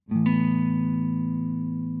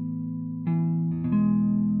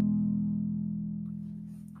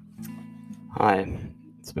Hi,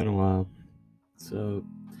 it's been a while. So,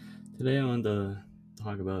 today I wanted to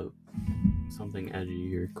talk about something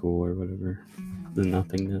edgy or cool or whatever, the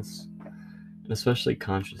nothingness, and especially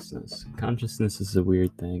consciousness. Consciousness is a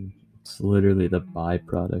weird thing. It's literally the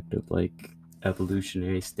byproduct of like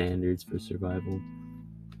evolutionary standards for survival.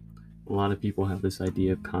 A lot of people have this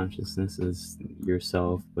idea of consciousness as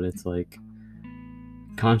yourself, but it's like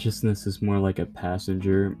consciousness is more like a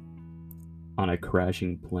passenger on a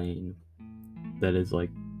crashing plane that is like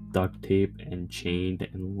duct taped and chained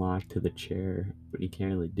and locked to the chair, but you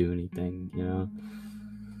can't really do anything.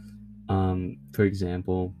 For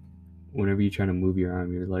example, whenever you try to move your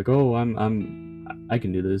arm, you're like, oh, I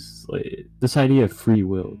can do this. Like this idea of free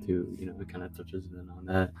will too, it kind of touches in on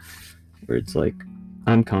that, where it's like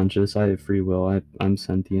I'm conscious, I have free will, I'm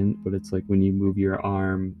sentient, but it's like when you move your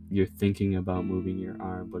arm, you're thinking about moving your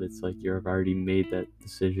arm, but it's like you've already made that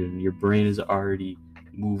decision. Your brain is already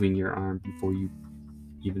moving your arm before you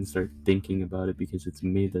even start thinking about it because it's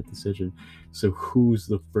made that decision. So who's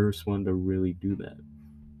the first one to really do that?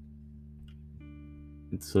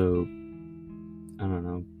 And so I don't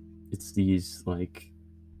know. It's these like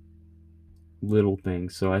little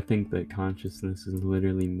things. So I think that consciousness is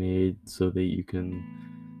literally made so that you can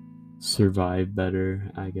survive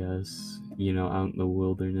better, I guess. Out in the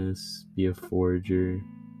wilderness, be a forager,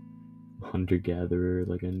 hunter gatherer,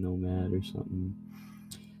 like a nomad or something.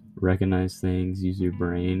 Recognize things, use your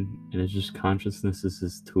brain, and it's just consciousness is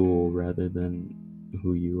this tool rather than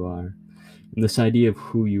who you are. And this idea of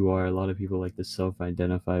who you are, a lot of people like to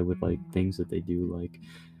self-identify with like things that they do. Like,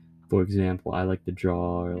 for example, I like to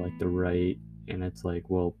draw or like to write, and it's like,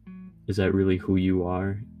 well, is that really who you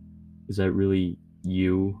are? Is that really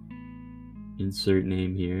you? Insert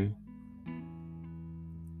name here.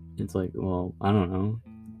 It's like, well, I don't know.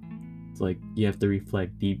 It's like you have to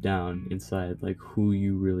reflect deep down inside, like who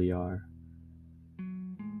you really are.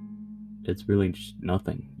 It's really just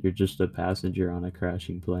nothing. You're just a passenger on a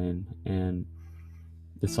crashing plane, and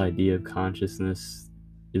this idea of consciousness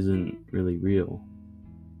isn't really real.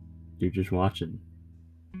 You're just watching.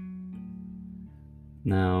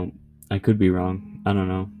 Now, I could be wrong. I don't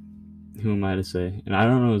know. Who am I to say? And I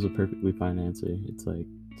don't know is a perfectly fine answer. It's like,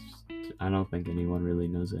 I don't think anyone really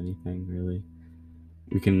knows anything, really.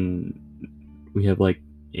 We have like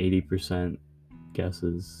 80%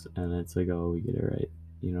 guesses, and it's like, oh, we get it right.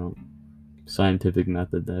 You know, Scientific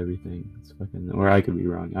method to everything. It's fucking, or I could be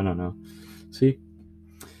wrong. I don't know. See?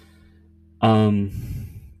 Um,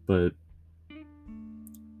 but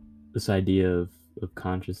this idea of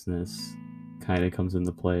consciousness kind of comes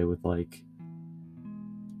into play with like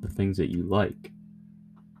the things that you like,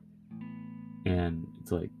 and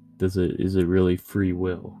it's like, is it really free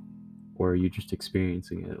will, or are you just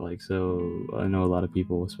experiencing it? Like, so I know a lot of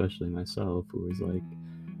people, especially myself, who was like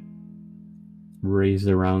raised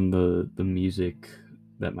around the music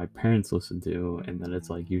that my parents listened to, and then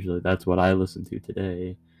it's like usually that's what I listen to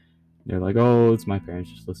today. They're like, oh, it's my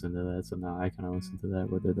parents just listen to that, so now I kind of listen to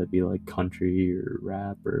that, whether that be like country or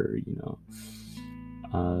rap or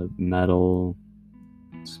metal.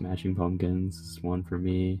 Smashing Pumpkins is one for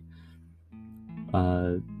me.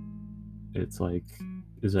 Uh, it's like,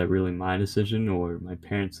 is that really my decision or my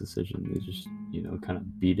parents' decision? They just, kind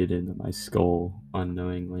of beat it into my skull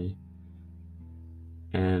unknowingly.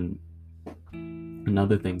 And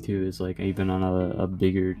another thing too is like, even on a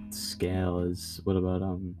bigger scale, is what about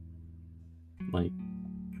like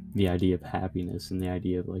the idea of happiness and the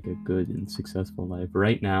idea of like a good and successful life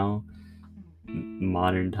right now,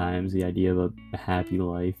 modern times. The idea of a happy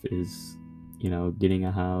life is, getting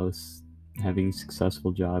a house, having a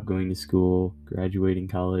successful job, going to school, graduating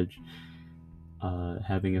college,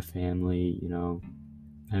 having a family,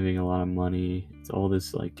 having a lot of money. It's all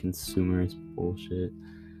this like consumerist bullshit.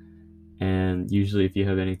 And usually, if you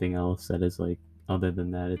have anything else that is like other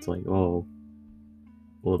than that, it's like, oh,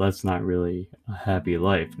 well, that's not really a happy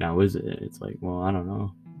life now, is it? It's like, well, I don't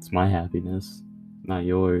know. It's my happiness, not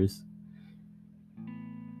yours.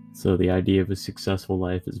 So the idea of a successful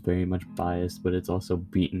life is very much biased, but it's also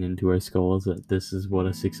beaten into our skulls that this is what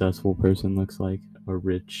a successful person looks like, a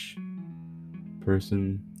rich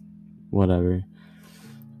person, whatever.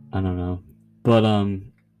 I don't know. But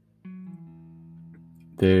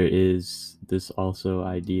there is this also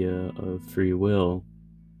idea of free will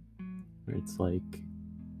where it's like,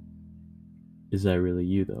 is that really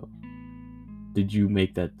you though? Did you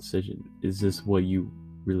make that decision? Is this what you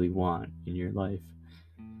really want in your life?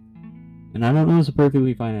 And I don't know is a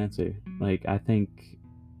perfectly fine answer. Like, I think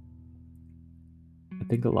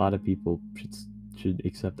a lot of people should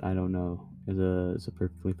accept I don't know as a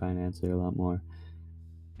perfectly fine answer a lot more.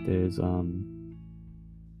 There's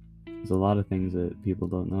There's a lot of things that people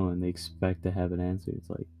don't know and they expect to have an answer. It's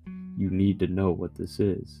like, you need to know what this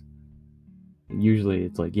is. And usually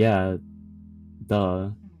it's like, yeah, duh.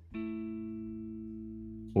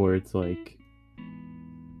 Or it's like,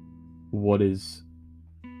 what is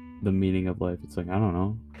the meaning of life? It's like, I don't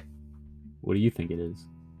know. What do you think it is?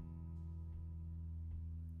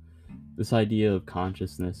 This idea of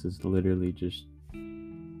consciousness is literally just,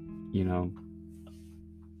 you know,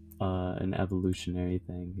 an evolutionary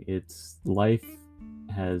thing. It's life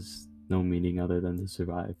has no meaning other than to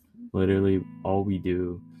survive. Literally, all we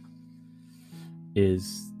do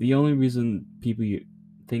is the only reason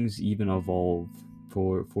things even evolve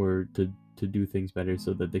to do things better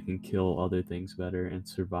so that they can kill other things better and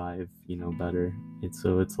survive, better.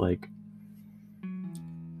 It's like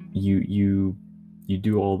you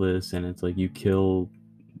do all this and it's like you kill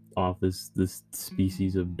off this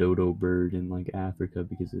species of dodo bird in like Africa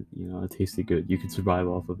because it tasted good. You could survive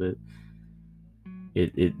off of it.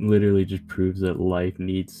 It literally just proves that life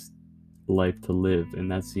needs life to live,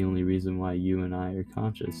 and that's the only reason why you and I are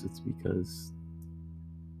conscious. It's because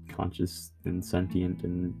conscious and sentient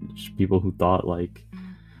and people who thought like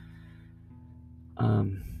I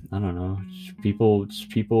don't know,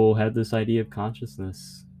 people had this idea of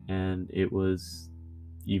consciousness and it was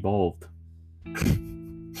evolved.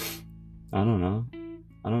 I don't know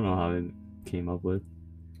how it came up with.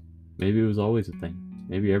 Maybe it was always a thing.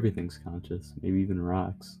 Maybe everything's conscious. Maybe even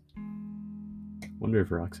rocks. Wonder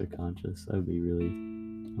if rocks are conscious. That would be really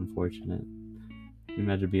unfortunate.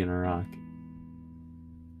 Imagine being a rock.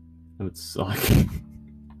 That would suck.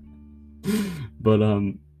 But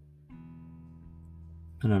I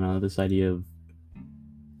don't know, this idea of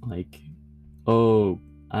like, oh,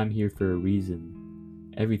 I'm here for a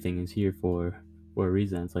reason. Everything is here for a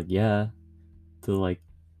reason. It's like, yeah, to like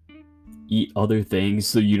eat other things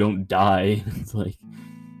so you don't die. It's like,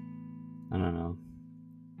 I don't know.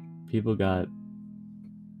 People got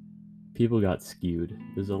skewed.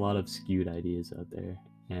 There's a lot of skewed ideas out there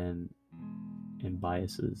and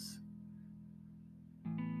biases.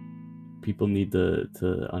 People need to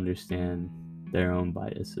understand their own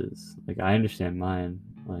biases. Like, I understand mine.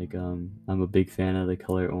 Like, I'm a big fan of the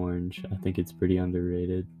color orange. I think it's pretty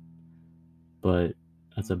underrated. But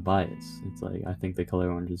that's a bias. It's like, I think the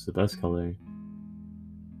color orange is the best color.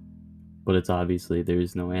 But it's obviously there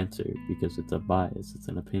is no answer because it's a bias. It's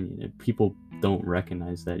an opinion. And people don't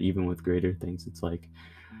recognize that even with greater things. It's like,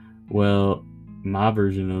 well, my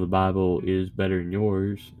version of the Bible is better than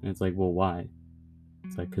yours. And it's like, well, why?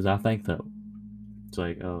 It's like, because I think so. It's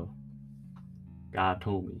like, oh, God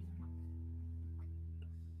told me.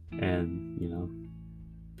 And,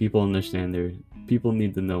 people people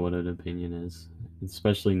need to know what an opinion is,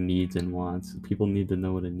 especially needs and wants. People need to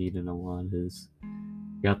know what a need and a want is. I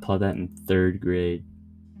got taught that in 3rd grade.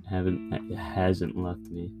 It hasn't left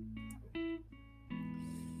me.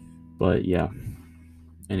 But yeah.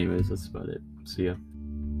 Anyways, that's about it. See ya.